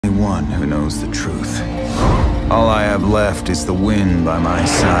one who knows the truth. All I have left is the wind by my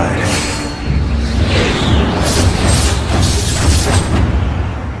side.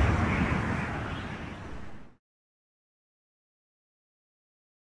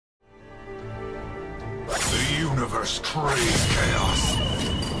 The universe craves chaos.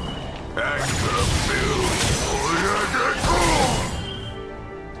 Anger builds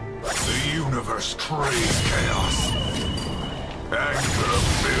The universe craves chaos. Anger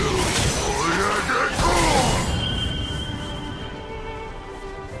builds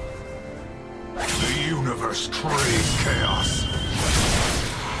The universe craves chaos.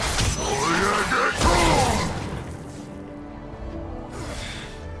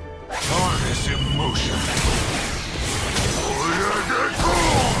 Harness emotion.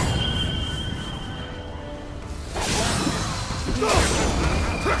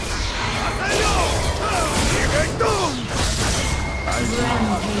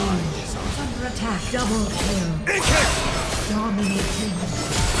 Rampage. Under attack. Double kill. Dominating.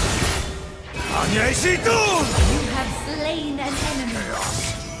 You have slain an enemy. Chaos.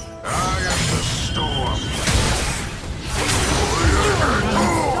 I am the storm.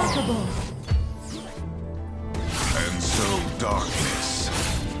 Unstoppable. And so darkness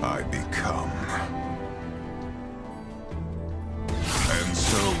I become. And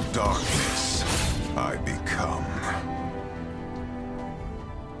so darkness I become.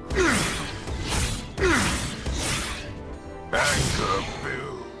 Anger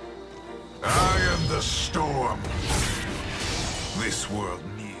build. I am the storm. This world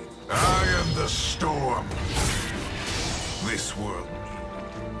needs. I am the storm. This world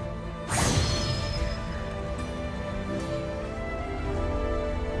needs.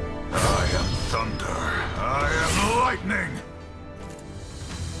 I am thunder. I am lightning.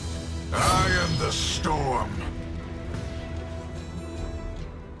 I am the storm.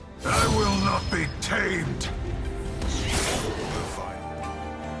 I will not be tamed.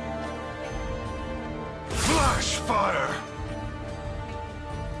 Flash fire!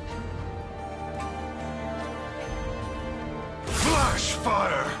 Flash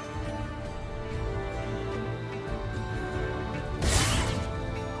fire!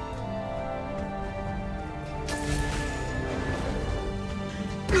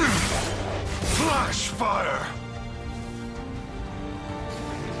 Flash fire!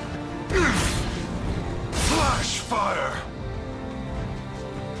 Flash fire!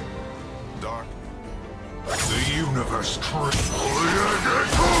 Dark. The universe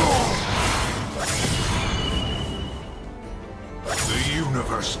The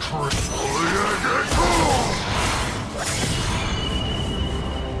universe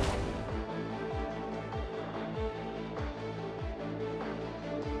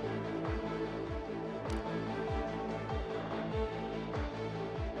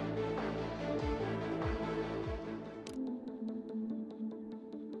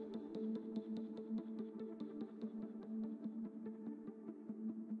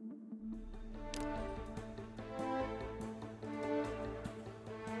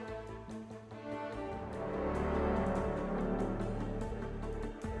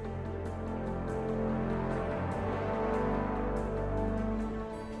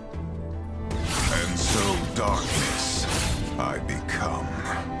darkness I become.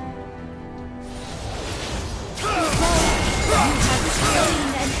 You have slain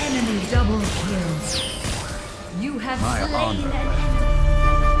an enemy. Double kill. You have slain an enemy.